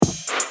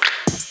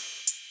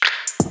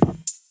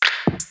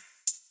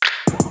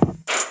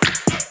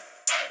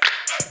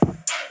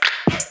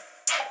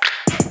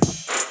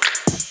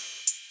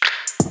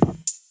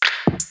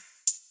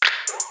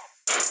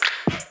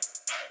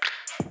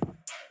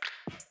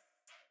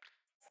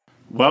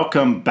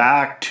Welcome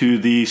back to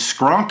the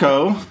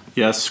Skronko.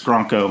 Yes,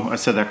 Skronko. I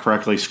said that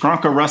correctly.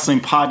 Skronko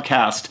Wrestling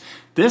Podcast.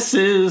 This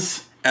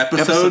is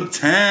episode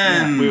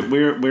 10.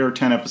 Yeah, we're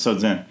 10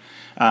 episodes in.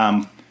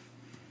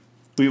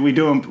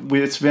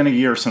 It's been a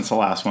year since the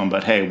last one,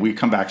 but hey, we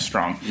come back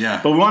strong.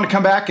 Yeah. But we want to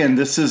come back, and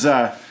this is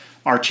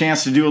our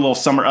chance to do a little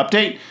summer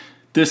update.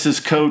 This is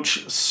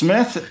Coach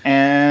Smith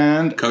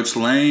and Coach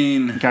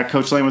Lane. Got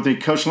Coach Lane with me.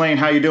 Coach Lane,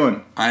 how you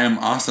doing? I am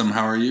awesome.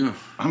 How are you?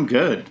 I'm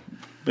good.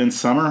 Been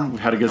summer. We've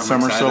had a good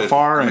summer excited. so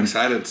far. I'm and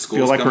excited. School's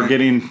feel like coming. we're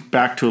getting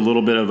back to a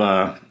little bit of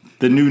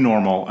the new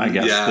normal, I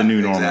guess. Yeah, the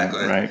new normal,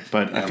 exactly. right?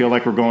 But I feel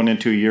like we're going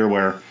into a year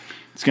where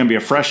it's going to be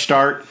a fresh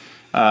start.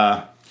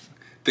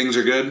 Things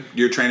are good.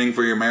 You're training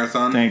for your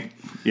marathon?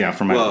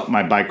 For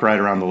my bike ride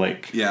around the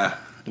lake. Yeah,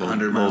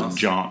 100 miles. Little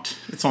jaunt.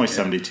 It's only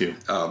 72.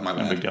 Oh, my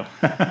bad. No big deal.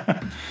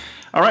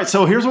 All right,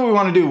 so here's what we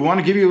want to do. We want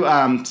to give you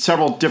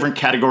several different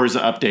categories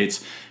of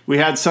updates. We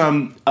had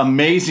some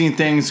amazing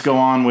things go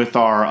on with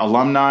our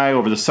alumni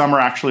over the summer,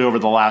 actually over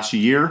the last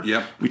year.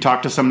 Yep. We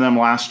talked to some of them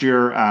last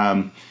year,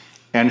 and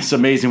it's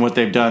amazing what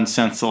they've done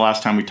since the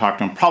last time we talked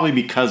to them, probably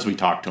because we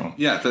talked to them.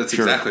 Yeah, that's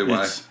exactly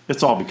why.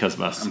 It's all because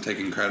of us. I'm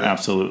taking credit.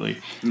 Absolutely.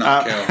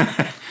 Not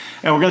Kale.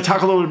 And we're going to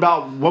talk a little bit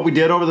about what we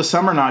did over the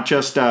summer, not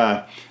just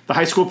the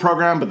high school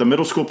program, but the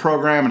middle school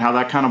program and how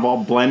that kind of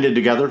all blended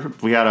together.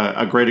 We had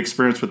a great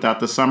experience with that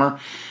this summer.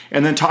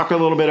 And then talk a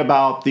little bit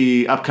about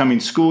the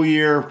upcoming school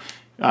year,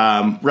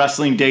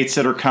 wrestling dates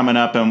that are coming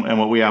up, and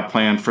what we have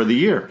planned for the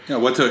year. Yeah,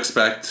 what to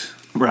expect.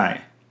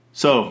 Right.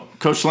 So,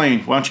 Coach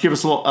Lane, why don't you give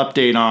us a little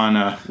update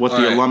on what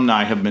the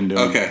alumni have been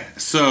doing? Okay,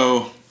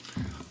 so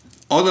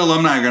all the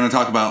alumni are going to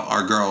talk about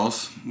our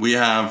girls. We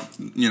have,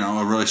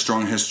 a really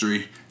strong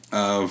history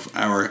of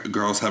our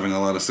girls having a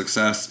lot of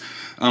success.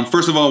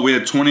 First of all, we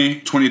had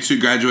 2022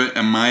 graduate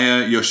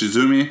Amaya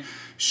Yoshizumi.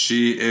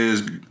 She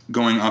is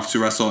going off to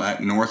wrestle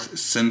at North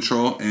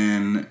Central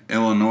in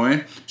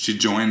Illinois. She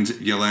joined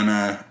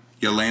Yelena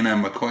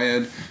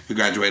McCoyed, who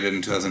graduated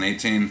in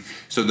 2018.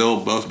 So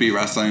they'll both be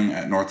wrestling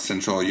at North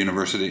Central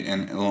University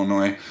in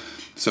Illinois.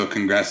 So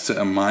congrats to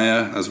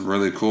Amaya. That was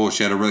really cool.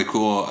 She had a really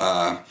cool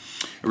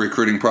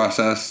recruiting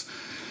process.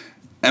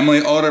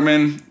 Emily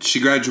Alderman, she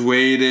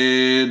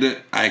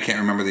graduated, I can't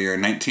remember the year,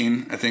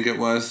 19, I think it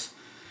was.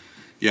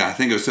 Yeah, I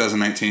think it was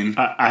 2019.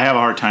 I have a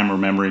hard time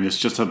remembering. It's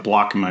just a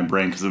block in my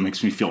brain because it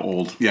makes me feel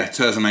old. Yeah,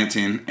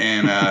 2019.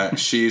 And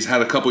she's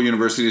had a couple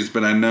universities,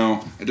 but I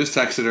just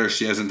texted her.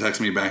 She hasn't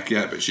texted me back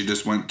yet, but she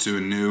just went to a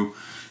new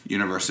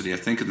university. I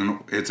think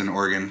it's in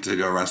Oregon to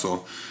go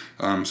wrestle.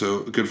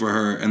 So good for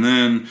her. And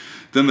then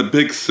the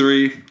big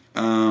three,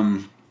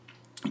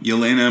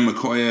 Yelena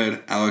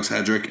McCoyed, Alex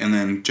Hedrick, and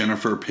then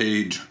Jennifer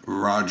Page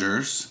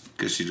Rogers,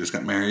 because she just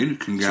got married.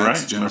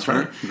 Congrats, Jennifer.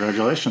 That's right.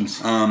 Congratulations.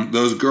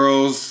 Those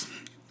girls,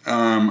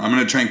 I'm going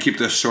to try and keep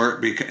this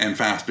short and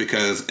fast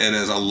because it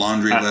is a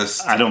laundry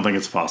list. I don't think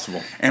it's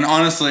possible. And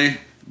honestly,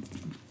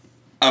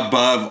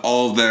 above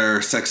all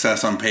their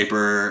success on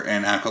paper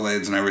and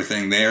accolades and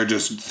everything, they are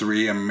just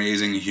three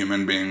amazing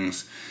human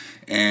beings.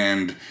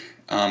 And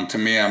to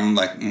me, I'm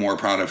more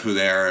proud of who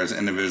they are as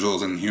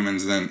individuals and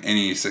humans than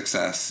any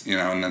success,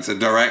 and that's a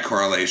direct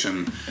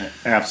correlation.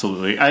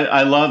 Absolutely.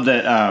 I love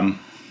that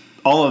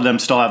all of them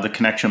still have the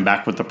connection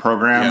back with the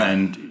program,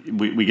 and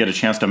we get a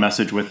chance to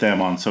message with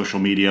them on social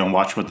media and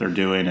watch what they're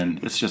doing,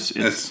 and it's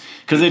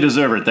because they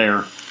deserve it.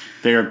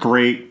 They are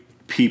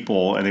great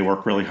people, and they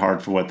work really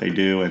hard for what they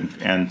do,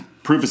 and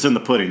proof is in the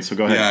pudding, so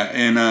go ahead. Yeah,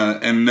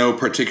 and in no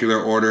particular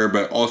order,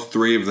 but all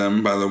three of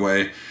them, by the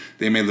way,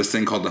 they made this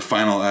thing called the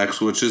Final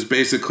X, which is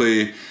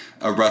basically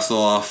a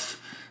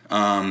wrestle-off,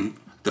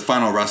 the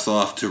final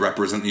wrestle-off to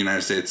represent the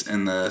United States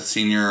in the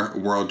Senior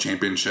World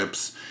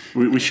Championships.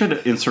 We should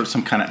insert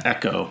some kind of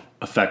echo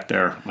effect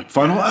there, like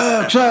Final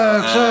X,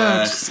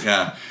 X.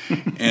 Yeah.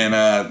 And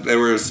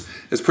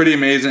it's pretty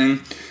amazing.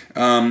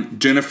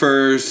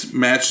 Jennifer's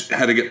match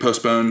had to get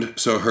postponed,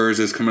 so hers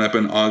is coming up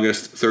on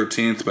August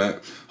 13th,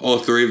 but all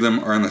three of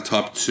them are in the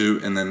top 2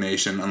 in the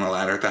nation on the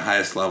ladder at the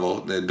highest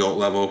level, the adult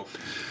level.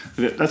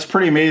 That's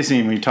pretty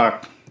amazing when you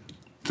talk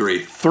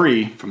three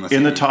from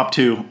in the top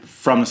 2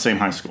 from the same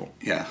high school.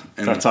 Yeah.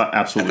 And that's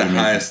absolutely at the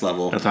amazing. highest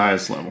level. At the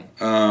highest level.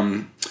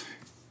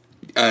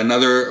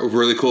 Another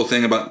really cool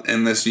thing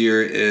in this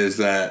year is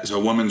that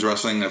women's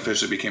wrestling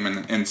officially became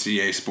an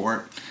NCAA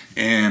sport,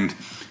 and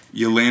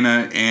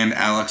Yelena and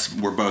Alex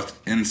were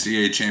both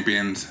NCAA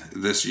champions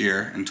this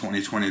year in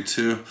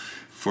 2022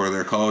 for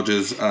their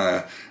colleges.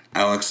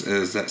 Alex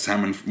is at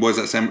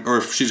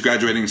she's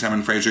graduating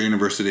Simon Fraser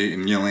University,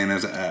 and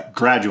Yelena's at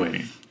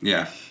graduating.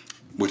 Yeah,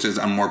 which is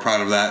I'm more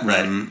proud of that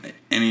than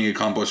any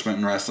accomplishment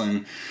in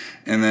wrestling.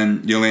 And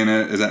then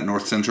Yelena is at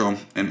North Central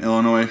in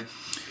Illinois.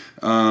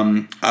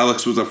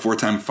 Alex was a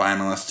 4-time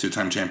finalist,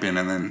 2-time champion,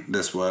 and then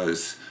this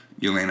was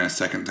Yelena's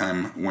second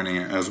time winning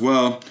it as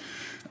well.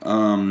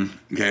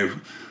 Okay,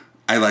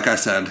 like I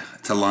said,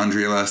 it's a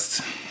laundry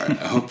list.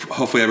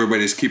 Hopefully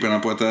everybody's keeping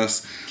up with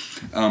us.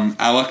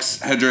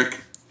 Alex Hedrick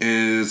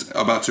is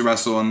about to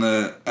wrestle in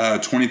the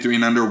 23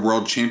 and under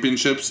World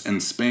Championships in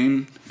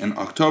Spain in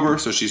October,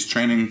 so she's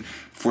training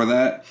for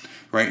that.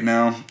 right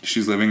now.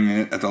 She's living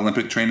at the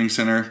Olympic Training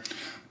Center,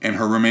 and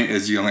her roommate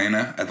is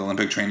Yelena at the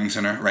Olympic Training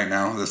Center right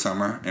now this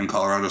summer in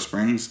Colorado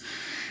Springs.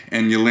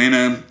 And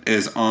Yelena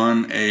is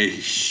on a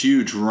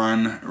huge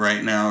run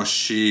right now.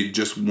 She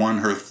just won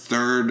her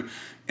 3rd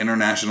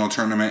international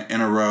tournament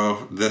in a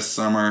row this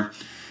summer.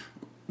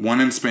 One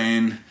in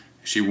Spain,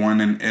 she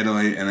won in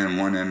Italy, and then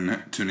one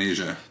in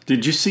Tunisia.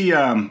 Did you see,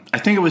 I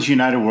think it was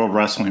United World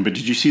Wrestling, but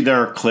did you see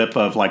their clip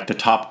of like the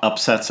top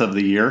upsets of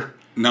the year?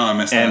 No, I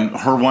missed that. And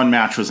her one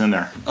match was in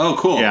there. Oh,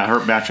 cool. Yeah,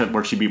 her match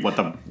where she beat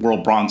the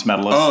world bronze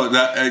medalist. Oh,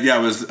 that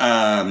it was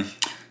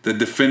the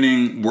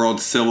defending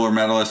world silver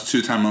medalist,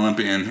 2-time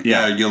Olympian.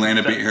 Yeah,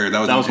 Yelena beat her.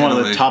 That was one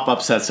of the top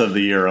upsets of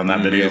the year on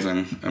that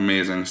video.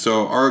 Amazing.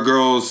 So our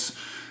girls,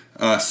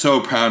 so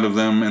proud of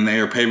them, and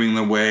they are paving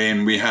the way,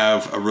 and we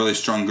have a really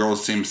strong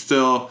girls team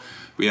still.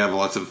 We have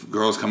lots of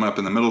girls coming up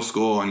in the middle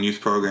school and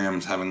youth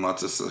programs, having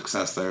lots of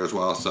success there as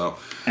well. So,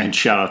 and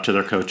shout out to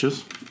their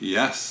coaches.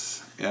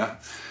 Yes, yeah.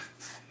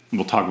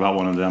 We'll talk about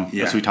one of them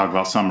as we talk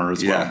about summer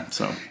as well.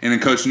 So, and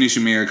then Coach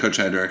Nishimura, Coach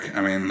Hedrick.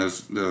 I mean,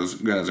 those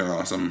guys are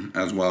awesome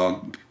as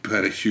well.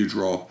 Played a huge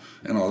role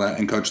in all that,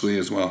 and Coach Lee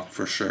as well,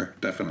 for sure,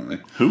 definitely.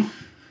 Who?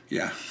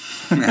 Yeah.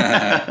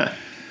 That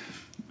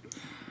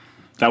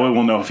way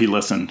we'll know if he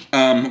listened.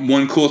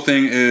 One cool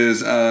thing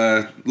is,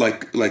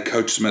 like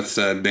Coach Smith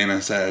said,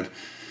 Dana said,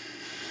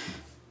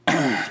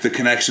 the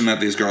connection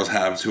that these girls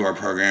have to our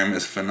program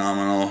is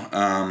phenomenal.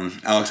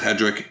 Alex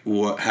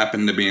Hedrick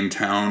happened to be in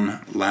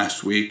town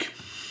last week.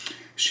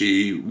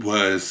 She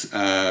was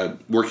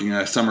working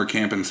at a summer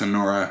camp in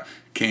Sonora,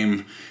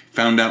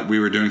 found out we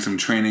were doing some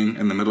training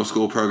in the middle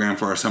school program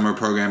for our summer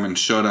program, and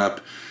showed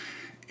up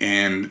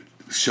and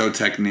showed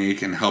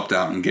technique and helped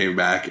out and gave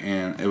back,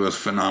 and it was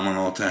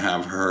phenomenal to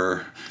have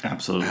her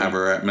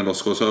at middle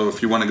school. So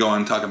if you want to go on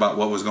and talk about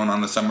what was going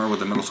on this summer with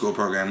the middle school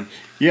program.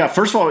 Yeah,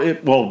 first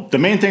of all, the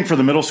main thing for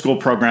the middle school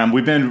program,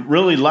 we've been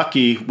really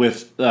lucky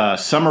with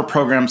summer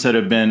programs that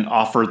have been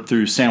offered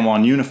through San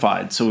Juan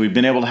Unified. So we've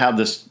been able to have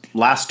this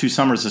last 2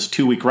 summers, this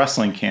 2-week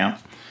wrestling camp,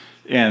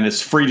 and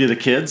it's free to the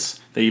kids.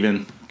 They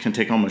even can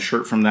take home a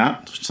shirt from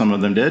that. Some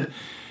of them did.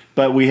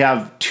 But we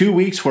have 2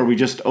 weeks where we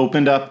just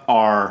opened up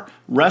our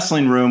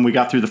wrestling room. We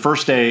got through the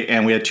first day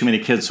and we had too many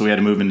kids, so we had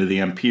to move into the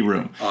MP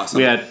room. Awesome.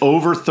 We had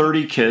over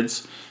 30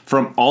 kids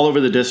from all over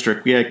the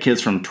district. We had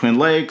kids from Twin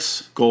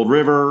Lakes, Gold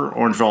River,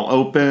 Orangeville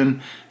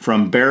Open,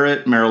 from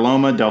Barrett,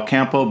 Mariloma, Del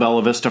Campo,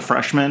 Bella Vista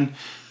freshmen,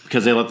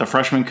 because they let the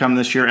freshmen come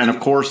this year. And of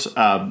course,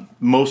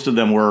 most of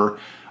them were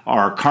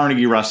our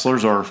Carnegie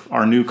wrestlers, or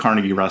our new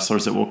Carnegie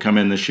wrestlers that will come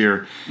in this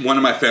year. One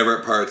of my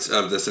favorite parts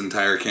of this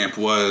entire camp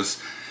was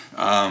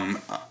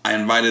I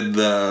invited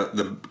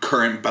the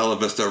current Bella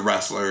Vista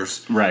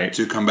wrestlers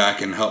to come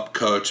back and help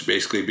coach,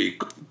 basically be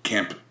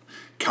camp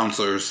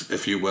counselors,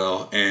 if you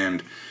will,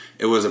 and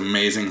it was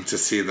amazing to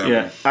see them.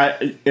 Yeah,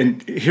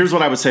 and here's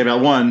what I would say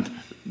about one.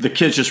 The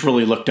kids just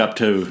really looked up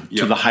to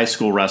the high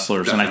school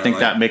wrestlers, definitely. And I think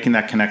that making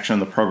that connection in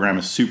the program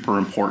is super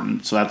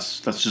important. So that's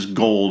just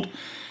gold.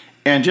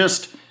 And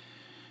just,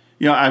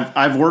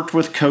 I've worked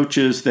with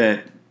coaches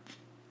that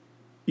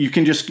you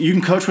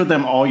can coach with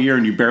them all year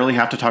and you barely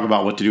have to talk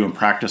about what to do in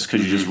practice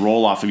because you just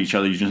roll off of each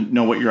other. You just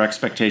know what your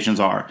expectations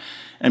are.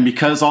 And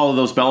because all of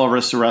those Bella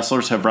Vista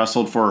wrestlers have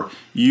wrestled for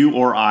you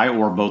or I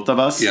or both of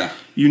us,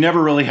 you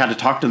never really had to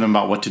talk to them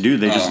about what to do.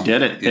 They just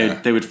did it.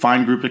 Yeah. They would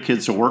find a group of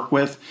kids to work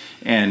with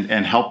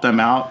and help them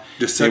out.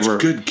 Just such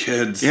good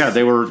kids. Yeah,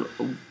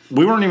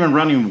 we weren't even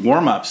running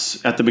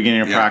warm-ups at the beginning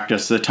of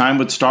practice. The time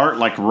would start,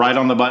 like right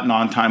on the button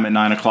on time at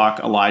 9 o'clock.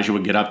 Elijah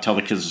would get up, tell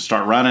the kids to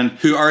start running.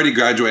 Who already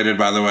graduated,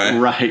 by the way.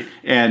 Right.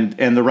 And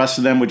the rest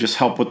of them would just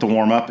help with the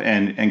warm-up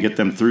and get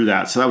them through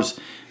that. So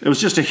it was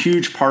just a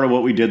huge part of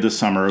what we did this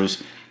summer. It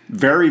was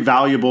very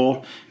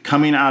valuable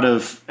coming out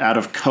of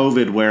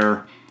COVID,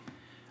 where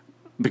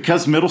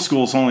because middle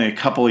school is only a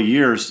couple of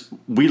years,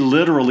 we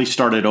literally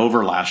started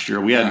over last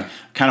year. We had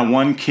kind of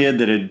one kid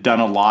that had done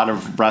a lot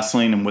of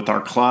wrestling and with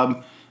our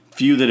club,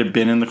 few that had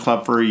been in the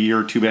club for a year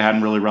or two but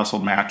hadn't really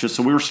wrestled matches.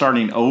 So we were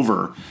starting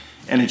over,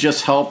 and it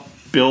just helped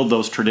build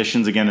those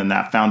traditions again in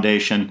that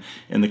foundation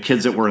and the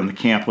kids that were in the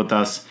camp with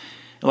us.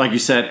 Like you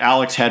said,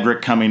 Alex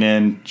Hedrick coming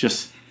in,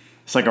 just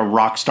it's like a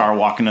rock star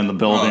walking in the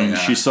building. Oh, yeah.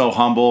 She's so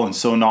humble and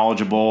so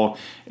knowledgeable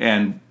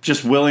and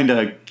just willing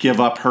to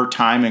give up her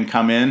time and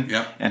come in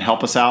and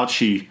help us out.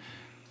 She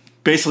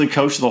basically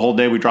coached the whole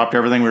day. We dropped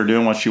everything we were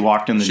doing once she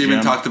walked in the gym. She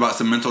even talked about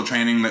some mental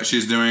training that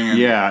she's doing.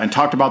 And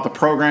talked about the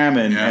program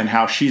and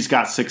how she's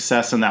got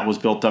success, and that was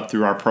built up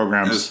through our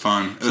programs. It was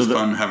fun. It was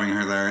fun having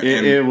her there.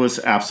 It was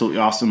absolutely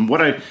awesome.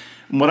 What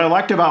I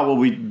liked about what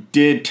we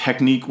did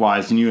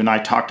technique-wise, and you and I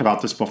talked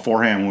about this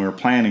beforehand when we were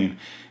planning,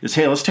 is,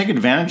 hey, let's take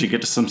advantage and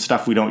get to some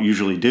stuff we don't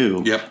usually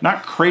do. Yep.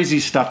 Not crazy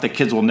stuff that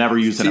kids will never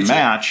use in a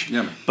match,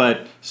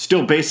 but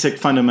still basic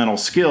fundamental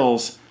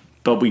skills.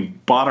 But we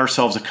bought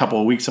ourselves a couple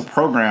of weeks of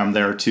program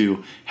there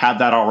to have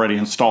that already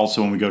installed,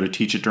 so when we go to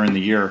teach it during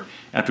the year,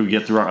 after we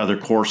get through our other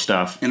core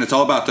stuff. And it's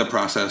all about the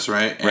process,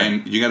 right?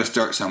 And you got to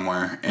start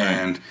somewhere.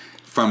 And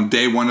from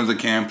day 1 of the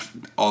camp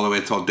all the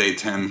way till day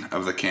 10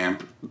 of the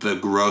camp, the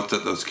growth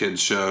that those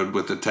kids showed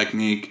with the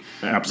technique,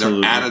 absolutely,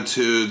 their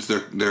attitudes,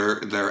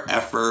 their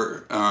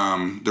effort,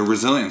 their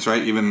resilience,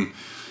 right? Even,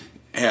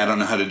 hey, I don't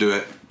know how to do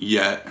it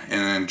yet,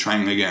 and then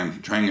trying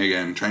again,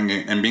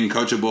 and being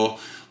coachable,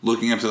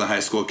 looking up to the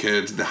high school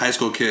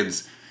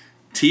kids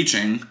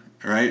teaching,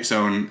 right?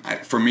 So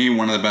for me,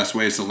 one of the best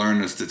ways to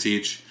learn is to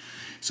teach.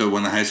 So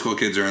when the high school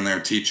kids are in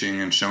there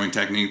teaching and showing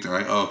technique, they're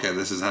like, oh, okay,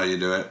 this is how you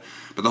do it.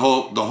 But the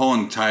whole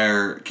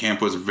entire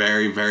camp was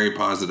very, very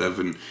positive.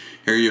 And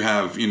here you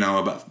have,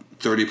 about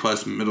 30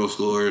 plus middle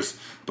schoolers,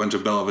 a bunch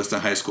of Bella Vista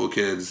high school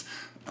kids.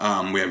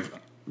 We have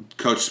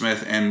Coach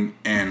Smith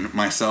and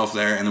myself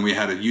there. And then we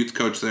had a youth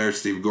coach there,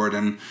 Steve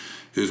Gordon,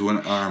 who's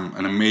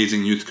an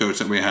amazing youth coach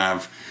that we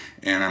have.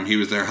 And he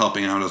was there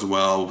helping out as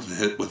well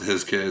with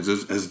his kids.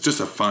 It's just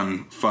a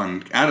fun.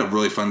 I had a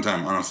really fun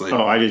time, honestly.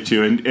 Oh, I did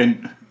too.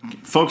 And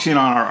focusing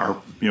on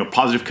our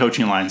positive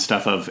coaching line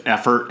stuff of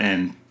effort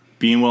and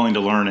being willing to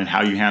learn and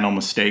how you handle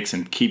mistakes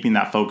and keeping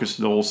that focus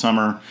the whole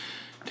summer,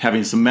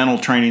 having some mental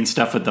training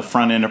stuff at the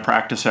front end of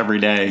practice every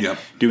day, yep.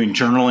 doing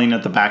journaling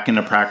at the back end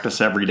of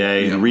practice every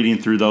day, yep. and reading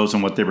through those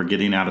and what they were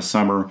getting out of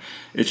summer.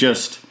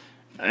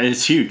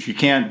 It's huge. You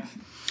can't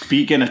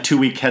be getting a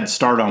 2-week head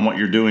start on what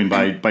you're doing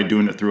by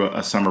doing it through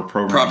a summer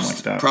program like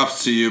that.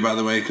 Props to you, by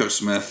the way, Coach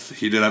Smith.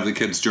 He did have the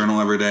kids journal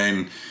every day,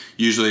 and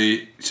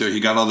usually, so he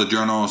got all the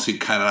journals, he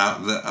cut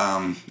out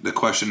the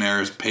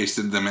questionnaires,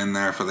 pasted them in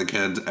there for the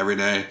kids every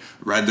day,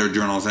 read their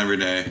journals every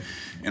day,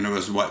 and it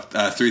was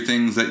 3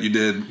 things that you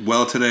did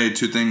well today,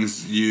 2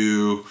 things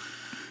you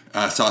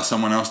saw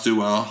someone else do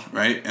well,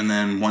 right? And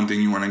then 1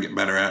 thing you want to get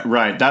better at.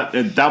 Right.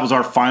 That was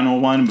our final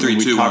one. 3,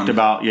 we 2, talked 1.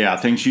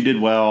 about things you did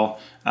well.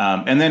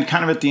 And then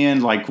kind of at the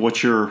end, like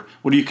what are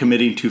you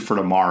committing to for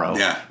tomorrow?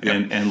 Yeah.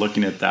 And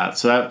looking at that.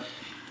 So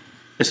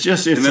it's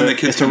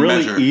a really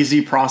measure.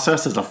 Easy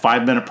process. It's a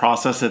 5-minute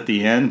process at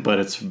the end, but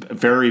it's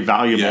very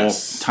valuable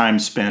time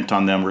spent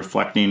on them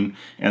reflecting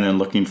and then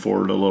looking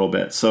forward a little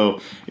bit. So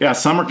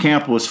summer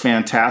camp was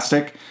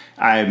fantastic.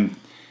 It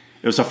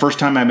was the first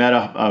time I met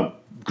a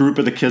group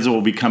of the kids that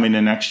will be coming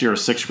in next year,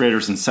 6th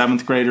graders and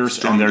 7th graders.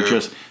 Strong and they're group.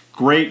 Just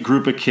great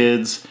group of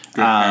kids,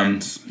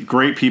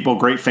 great people,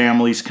 great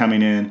families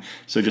coming in.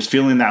 So just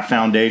feeling that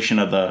foundation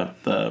of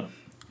the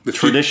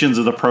traditions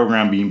of the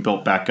program being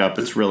built back up,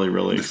 it's really,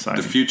 really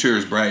exciting. The future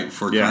is bright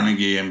for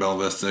Carnegie and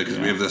Bella Vista because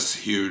we have this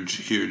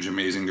huge,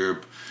 amazing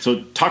group.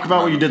 So talk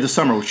about what you did this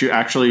summer, which you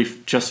actually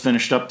just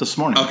finished up this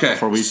morning. Okay,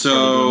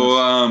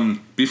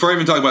 before I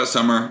even talk about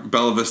summer,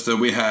 Bella Vista,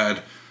 we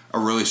had a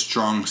really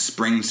strong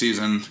spring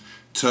season.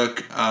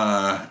 Took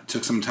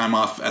some time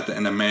off at the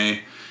end of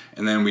May.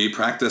 And then we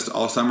practiced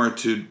all summer,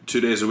 two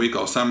days a week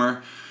all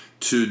summer.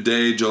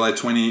 Today, July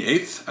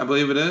 28th, I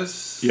believe it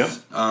is. Yep.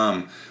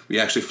 We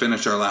actually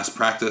finished our last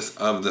practice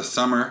of the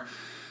summer.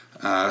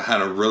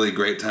 Had a really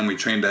great time. We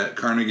trained at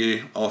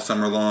Carnegie all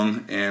summer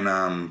long.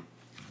 And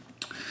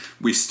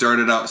we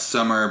started out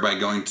summer by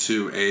going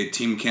to a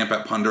team camp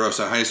at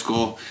Ponderosa High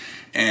School.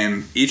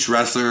 And each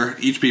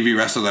PV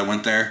wrestler that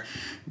went there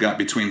got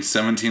between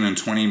 17 and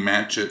 20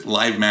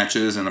 live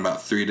matches in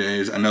about 3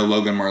 days. I know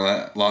Logan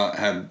Marlette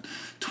had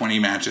 20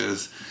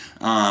 matches.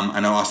 I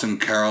know Austin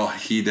Carroll,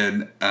 he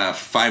did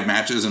 5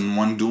 matches and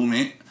 1 dual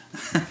meet.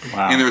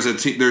 Wow. And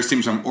there's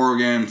teams from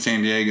Oregon,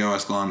 San Diego,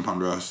 Escalon,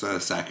 Ponderosa,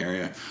 Sac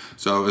area.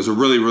 So it was a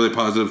really, really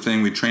positive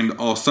thing. We trained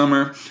all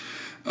summer.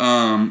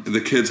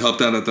 The kids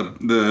helped out at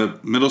the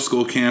middle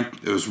school camp.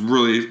 It was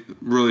really,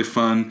 really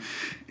fun.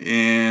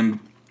 And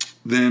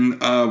then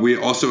we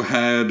also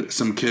had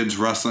some kids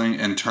wrestling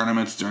in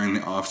tournaments during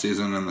the off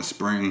season in the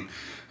spring,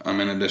 in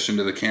addition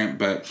to the camp.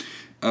 But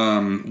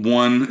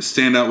one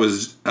standout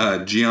was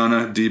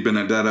Gianna Di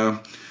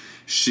Benedetto.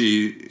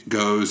 She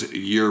goes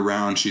year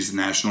round. She's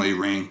nationally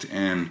ranked,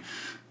 and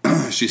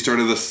she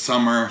started the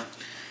summer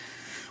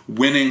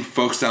winning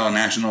folk style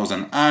nationals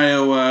in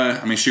Iowa.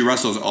 I mean, she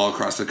wrestles all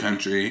across the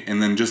country.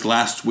 And then just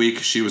last week,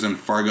 she was in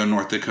Fargo,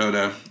 North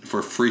Dakota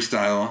for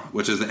freestyle,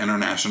 which is the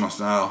international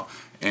style.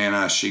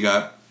 And she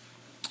got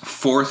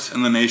 4th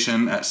in the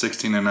nation at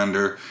 16 and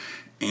under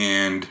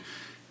and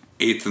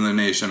 8th in the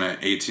nation at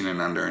 18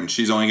 and under. And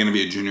she's only going to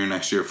be a junior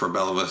next year for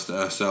Bella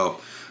Vista. So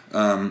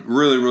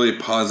really, really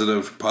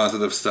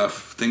positive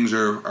stuff. Things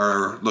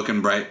are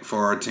looking bright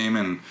for our team.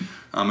 And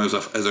it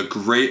was a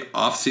great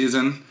off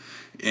season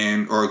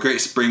or a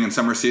great spring and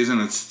summer season.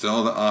 It's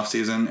still the off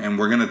season. And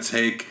we're going to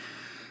take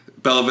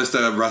Bella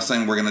Vista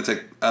Wrestling, we're going to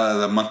take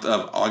the month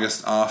of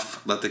August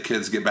off, let the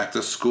kids get back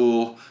to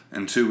school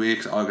in 2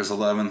 weeks, August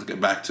 11th, get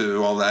back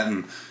to all that,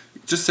 and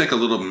just take a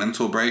little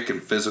mental break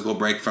and physical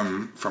break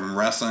from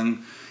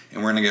wrestling.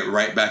 And we're going to get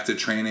right back to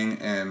training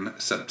in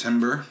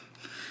September.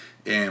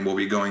 And we'll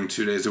be going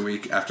 2 days a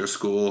week after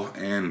school.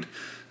 And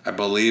I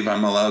believe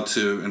I'm allowed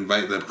to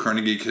invite the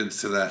Carnegie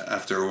kids to that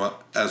after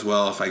as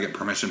well. If I get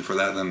permission for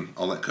that, then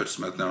I'll let Coach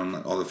Smith know and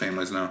let all the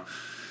families know.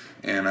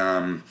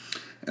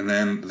 And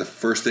then the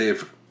first day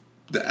of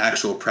the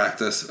actual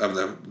practice of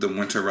the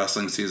winter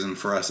wrestling season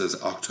for us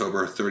is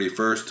October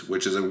 31st,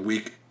 which is a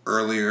week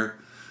earlier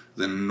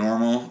than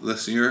normal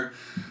this year.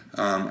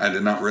 I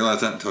did not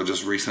realize that until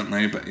just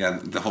recently, but yeah,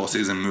 the whole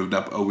season moved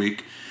up a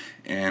week.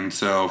 And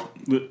so...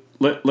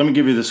 Let me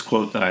give you this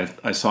quote that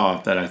I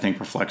saw that I think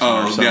reflects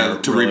on our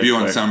summer. To really review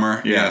quick. on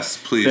summer. Yeah. Yes,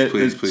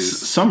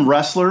 please. Some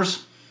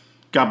wrestlers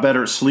got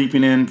better at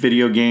sleeping in,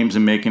 video games,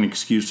 and making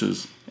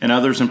excuses, and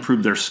others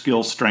improved their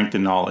skill, strength,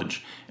 and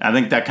knowledge. I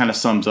think that kind of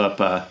sums up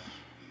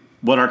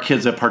what our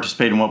kids that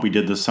participated in what we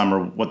did this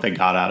summer, what they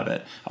got out of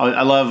it.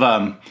 I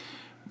love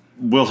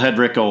Will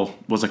Hedrick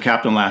was a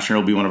captain last year.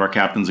 He'll be one of our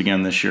captains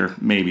again this year,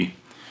 maybe.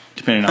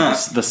 Depending on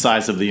the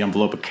size of the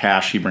envelope of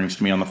cash he brings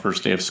to me on the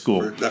first day of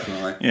school.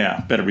 Definitely.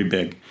 Yeah, better be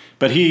big.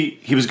 But he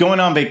was going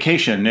on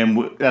vacation,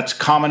 and that's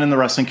common in the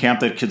wrestling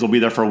camp that kids will be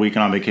there for a week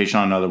and on vacation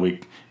on another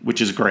week,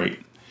 which is great.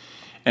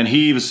 And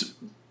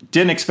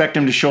didn't expect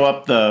him to show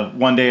up the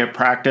one day at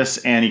practice,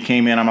 and he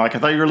came in. I'm like, I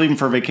thought you were leaving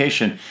for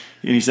vacation.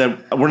 And he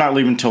said, we're not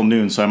leaving till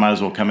noon, so I might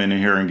as well come in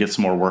here and get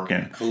some more work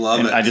in. I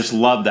love it. I just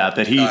love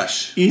that he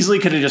easily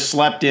could have just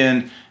slept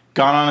in,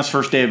 gone on his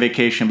first day of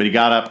vacation, but he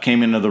got up,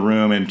 came into the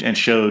room, and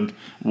showed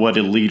what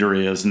a leader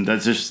is. And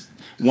that's just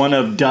one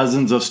of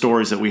dozens of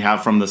stories that we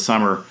have from the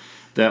summer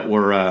that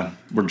were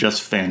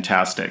just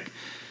fantastic.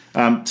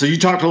 So you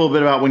talked a little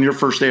bit about when your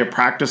first day of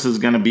practice is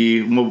going to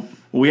be. What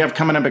we have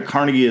coming up at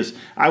Carnegie is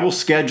I will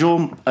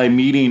schedule a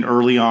meeting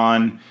early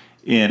on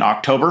in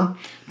October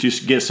to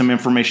get some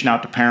information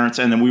out to parents,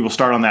 and then we will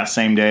start on that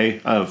same day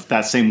of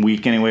that same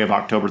week anyway of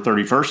October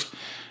 31st.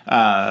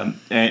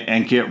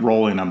 And get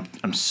rolling.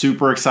 I'm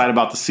super excited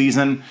about the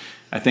season.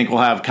 I think we'll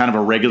have kind of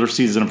a regular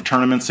season of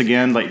tournaments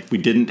again, like we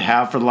didn't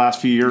have for the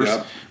last few years.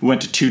 Yep. We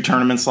went to 2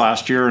 tournaments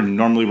last year, and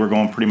normally we're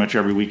going pretty much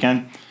every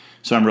weekend.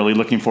 So I'm really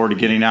looking forward to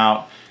getting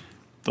out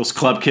those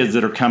club kids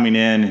that are coming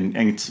in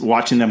and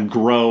watching them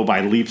grow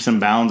by leaps and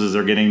bounds as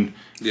they're getting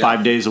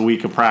 5 days a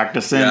week of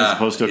practicing as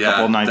opposed to a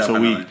couple of nights a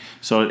week.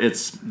 So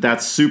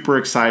that's super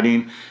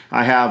exciting.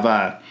 I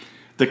have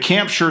the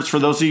camp shirts for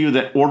those of you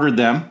that ordered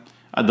them.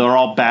 They're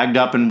all bagged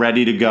up and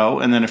ready to go.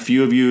 And then a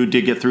few of you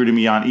did get through to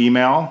me on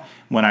email.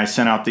 When I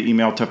sent out the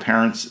email to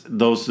parents,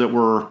 those that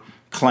were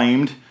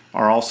claimed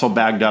are also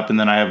bagged up. And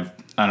then I have,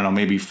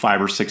 maybe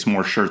 5 or 6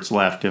 more shirts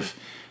left if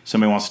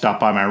somebody wants to stop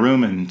by my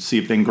room and see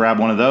if they can grab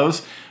one of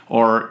those.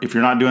 Or if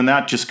you're not doing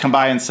that, just come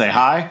by and say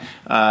hi.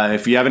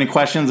 If you have any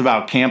questions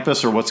about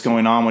campus or what's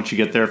going on once you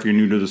get there, if you're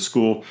new to the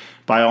school,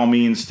 by all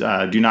means,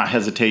 do not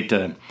hesitate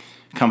to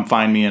come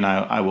find me, and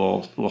I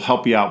will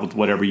help you out with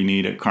whatever you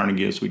need at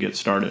Carnegie as we get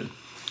started.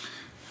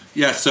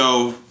 Yeah,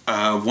 so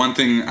one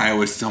thing I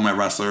always tell my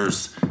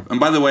wrestlers, and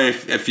by the way,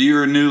 if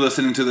you're new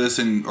listening to this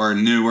or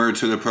newer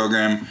to the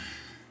program,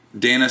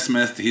 Dana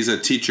Smith, he's a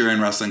teacher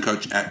and wrestling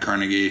coach at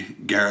Carnegie.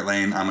 Garrett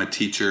Lane, I'm a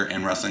teacher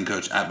and wrestling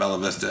coach at Bella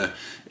Vista.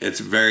 It's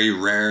very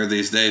rare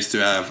these days to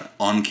have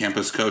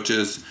on-campus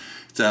coaches.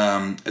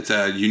 It's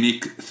a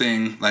unique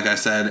thing, like I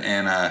said,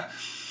 and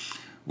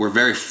we're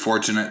very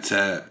fortunate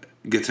to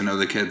get to know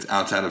the kids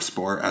outside of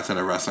sport, outside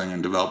of wrestling,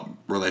 and develop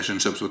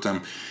relationships with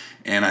them.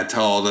 And I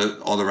tell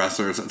all the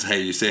wrestlers,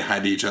 hey, you say hi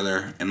to each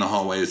other in the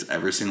hallways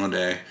every single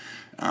day.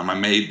 I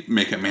may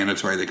make it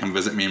mandatory they come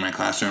visit me in my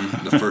classroom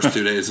the first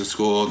 2 days of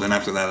school. Then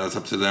after that, it's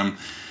up to them.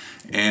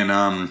 And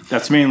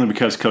that's mainly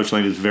because Coach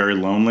Lane is very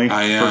lonely.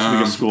 I am. First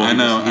week of school, I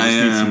know. He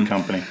just needs some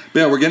company. But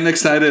yeah, we're getting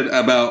excited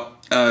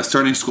about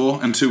starting school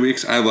in 2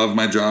 weeks. I love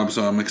my job,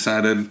 so I'm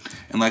excited.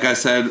 And like I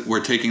said, we're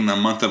taking the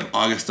month of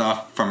August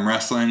off from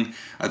wrestling.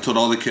 I told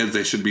all the kids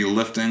they should be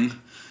lifting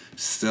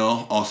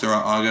still all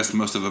throughout August.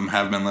 Most of them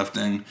have been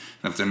lifting.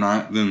 And if they're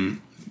not,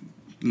 then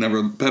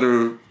never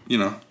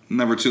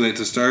too late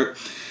to start.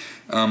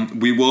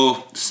 We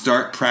will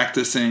start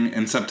practicing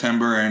in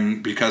September,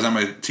 and because I'm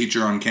a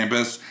teacher on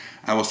campus,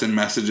 I will send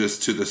messages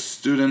to the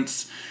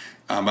students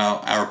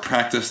about our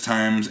practice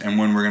times and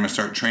when we're going to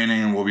start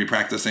training, and we'll be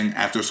practicing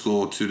after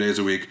school 2 days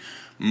a week,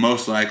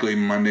 most likely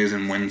Mondays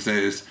and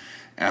Wednesdays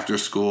after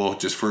school,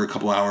 just for a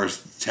couple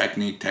hours,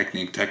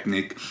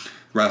 technique,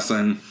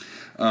 wrestling.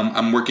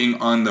 I'm working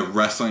on the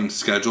wrestling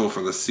schedule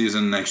for the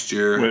season next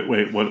year.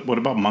 Wait, what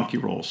about monkey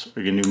rolls?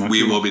 Are you going to do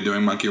monkey rolls? We will be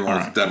doing monkey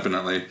rolls, right.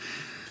 Definitely.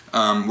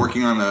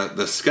 Working on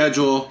the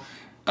schedule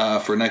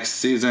for next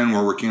season.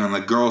 We're working on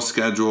the girls'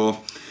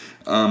 schedule.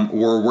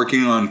 We're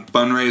working on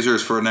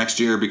fundraisers for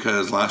next year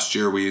because last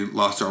year we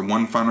lost our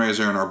one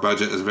fundraiser and our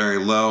budget is very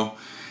low.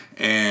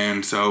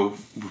 And so,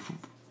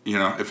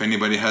 if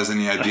anybody has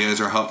any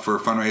ideas or help for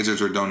fundraisers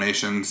or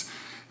donations,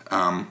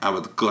 I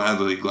would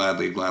gladly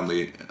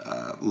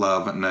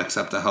love and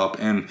accept the help.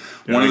 And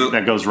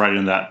that goes right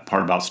into that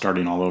part about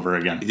starting all over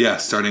again. Yeah,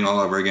 starting all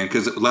over again.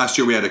 Because last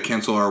year we had to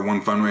cancel our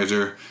one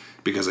fundraiser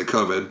because of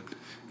COVID,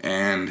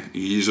 and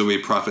usually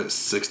we profit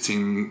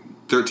 $13,000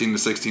 to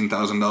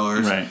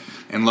 $16,000. Right.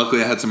 And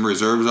luckily I had some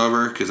reserves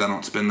over because I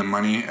don't spend the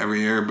money every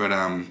year. But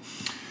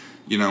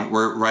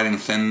we're riding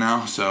thin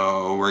now,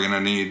 so we're gonna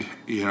need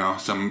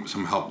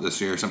some help this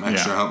year, some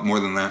extra help more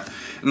than that.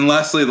 And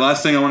lastly, the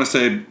last thing I want to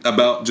say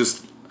about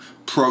just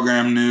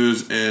program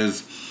news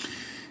is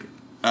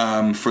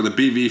for the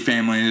BV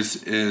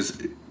families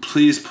is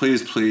please,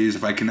 please, please,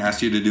 if I can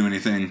ask you to do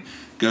anything,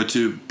 go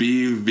to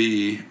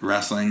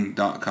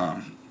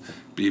bvwrestling.com.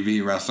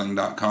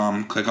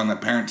 bvwrestling.com. Click on the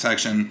parent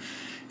section.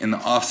 In the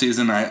off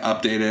season, I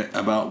update it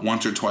about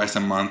once or twice a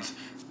month.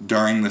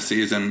 During the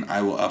season,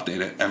 I will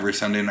update it every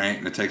Sunday night,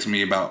 and it takes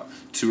me about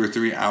 2 or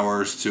 3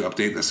 hours to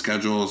update the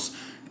schedules,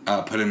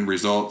 put in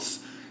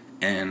results,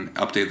 and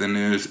update the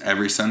news.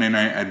 Every Sunday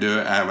night I do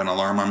it. I have an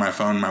alarm on my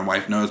phone. My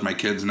wife knows, my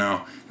kids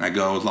know, and I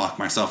go lock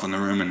myself in the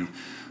room and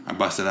I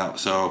bust it out.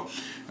 So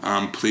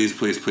please,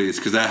 please, please,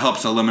 because that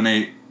helps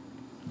eliminate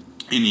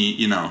any,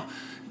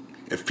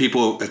 if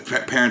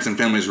parents and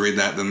families read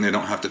that, then they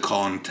don't have to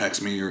call and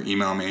text me or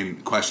email me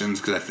questions,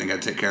 because I think I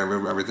take care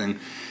of everything.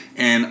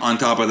 And on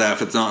top of that,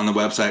 if it's not on the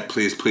website,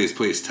 please, please,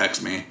 please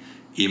text me,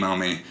 email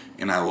me,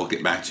 and I will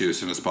get back to you as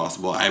soon as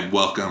possible. I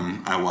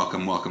welcome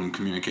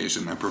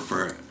communication. I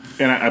prefer it.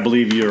 And I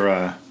believe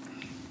your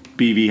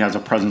BV has a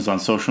presence on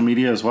social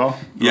media as well.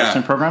 Yeah.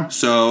 Wrestling program.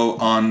 So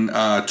on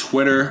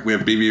Twitter, we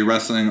have BV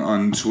Wrestling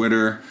on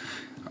Twitter.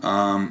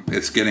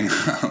 It's getting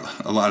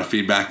a lot of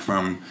feedback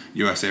from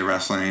USA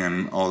Wrestling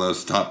and all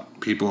those top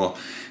people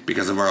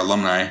because of our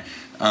alumni.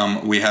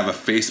 We have a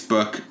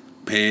Facebook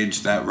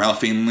page that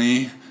Ralphine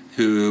Lee,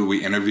 who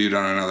we interviewed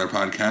on another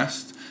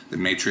podcast, the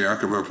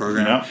matriarch of our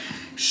program. Yep.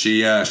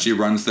 She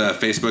runs the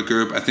Facebook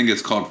group. I think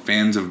it's called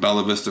Fans of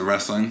Bella Vista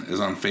Wrestling, is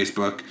on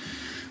Facebook.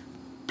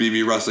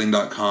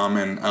 BVWrestling.com,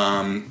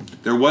 and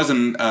there was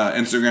an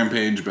Instagram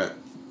page, but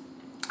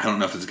I don't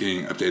know if it's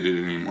getting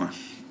updated anymore.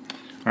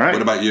 All right.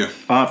 What about you?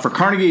 For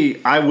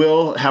Carnegie, I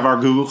will have our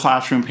Google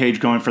Classroom page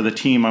going for the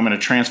team. I'm going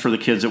to transfer the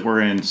kids that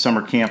were in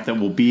summer camp that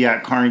will be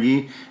at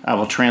Carnegie. I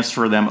will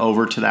transfer them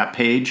over to that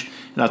page.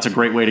 That's a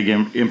great way to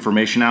get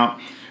information out.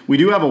 We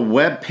do have a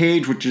web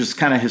page, which is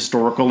kind of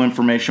historical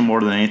information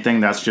more than anything.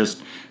 That's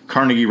just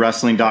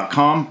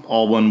CarnegieWrestling.com,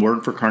 all one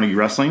word for Carnegie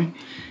Wrestling.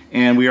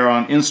 And we are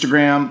on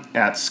Instagram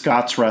at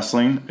Scott's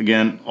Wrestling,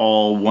 again,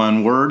 all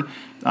one word.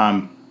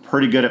 I'm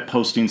pretty good at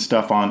posting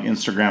stuff on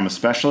Instagram,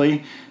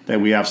 especially that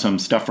we have some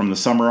stuff from the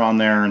summer on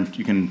there, and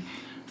you can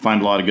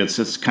find a lot of good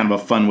stuff. It's kind of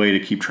a fun way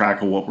to keep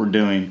track of what we're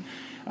doing.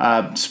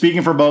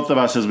 Speaking for both of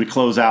us as we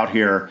close out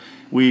here,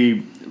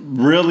 we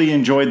really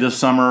enjoyed this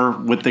summer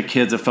with the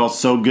kids. It felt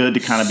so good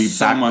to kind of be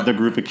back with the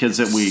group of kids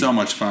that so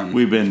much fun.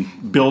 We've been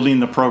building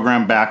the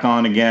program back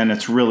on again.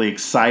 It's really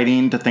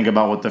exciting to think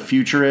about what the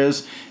future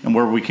is and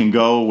where we can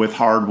go with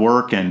hard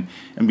work and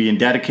being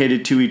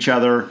dedicated to each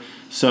other.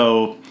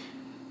 So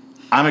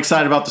I'm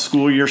excited about the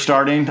school year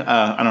starting.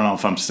 I don't know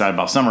if I'm excited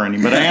about summer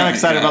ending, but I am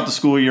excited about the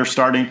school year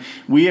starting.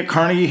 We at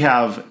Carnegie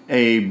have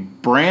a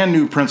brand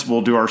new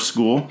principal to our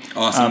school.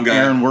 Awesome guy.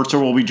 Aaron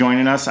Wurtzer will be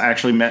joining us. I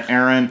actually met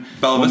Aaron.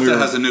 Bella Vista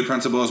has a new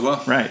principal as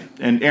well. Right.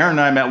 And Aaron and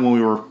I met when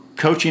we were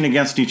coaching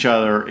against each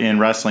other in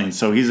wrestling.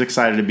 So he's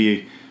excited to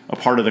be a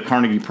part of the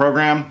Carnegie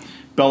program.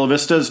 Bella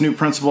Vista's new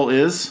principal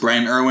is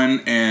Brian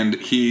Irwin, and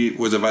he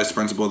was a vice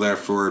principal there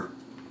for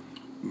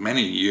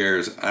many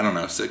years. I don't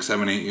know, 6,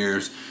 7, 8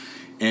 years.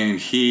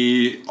 And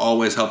he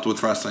always helped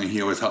with wrestling.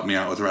 He always helped me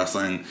out with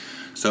wrestling.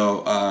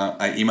 So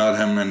I emailed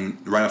him and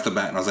right off the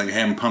bat, and I was like,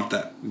 hey, I'm pumped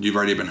that you've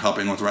already been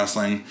helping with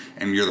wrestling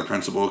and you're the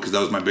principal, because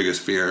that was my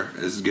biggest fear,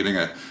 is getting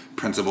a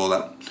principal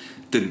that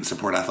didn't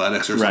support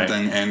athletics or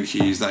something. Right. And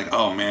he's like,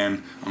 oh,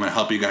 man, I'm going to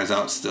help you guys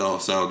out still.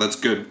 So that's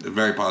good.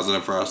 Very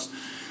positive for us.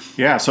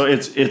 Yeah, so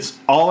it's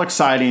all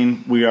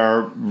exciting. We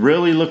are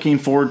really looking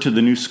forward to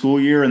the new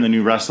school year and the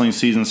new wrestling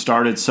season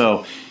started.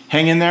 So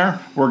hang in there.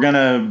 We're going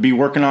to be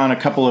working on a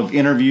couple of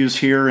interviews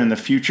here in the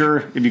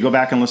future. If you go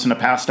back and listen to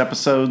past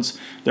episodes,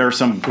 there are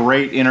some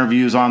great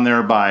interviews on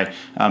there by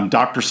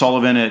Dr.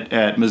 Sullivan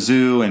at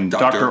Mizzou and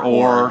Dr.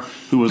 Orr,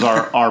 who was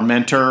our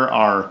mentor,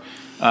 I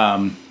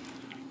don't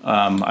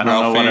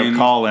know what to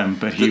call him,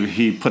 but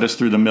he put us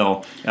through the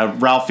mill.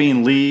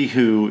 Ralphine Lee,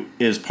 who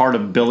is part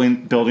of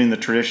building the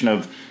tradition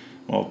of,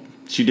 well,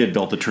 she did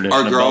build the tradition.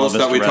 Our of girls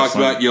that we wrestling. Talked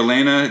about,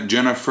 Yelena,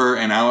 Jennifer,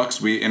 and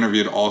Alex, we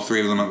interviewed all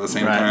 3 of them at the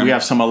same time. We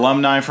have some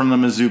alumni from the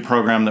Mizzou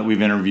program that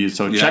we've interviewed.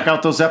 So check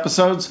out those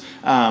episodes.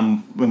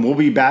 And we'll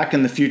be back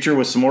in the future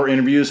with some more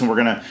interviews, and we're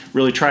going to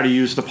really try to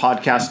use the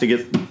podcast to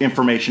get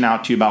information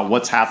out to you about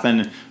what's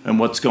happened and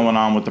what's going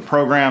on with the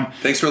program.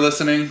 Thanks for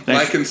listening.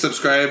 Like and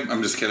subscribe.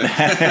 I'm just kidding.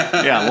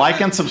 Yeah,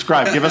 like and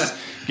subscribe.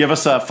 Give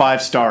us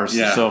 5 stars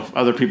so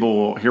other people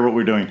will hear what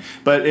we're doing.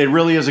 But it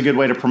really is a good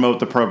way to promote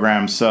the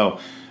program. So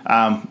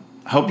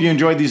hope you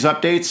enjoyed these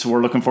updates.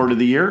 We're looking forward to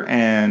the year,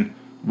 and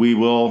we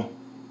won't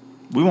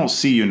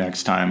see you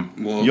next time.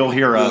 You'll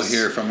hear us.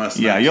 You'll hear from us.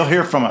 Yeah, you'll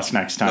hear from us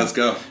next time. Let's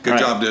go. Good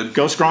job, dude.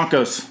 Go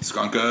Skronkos.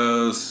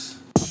 Skronkos.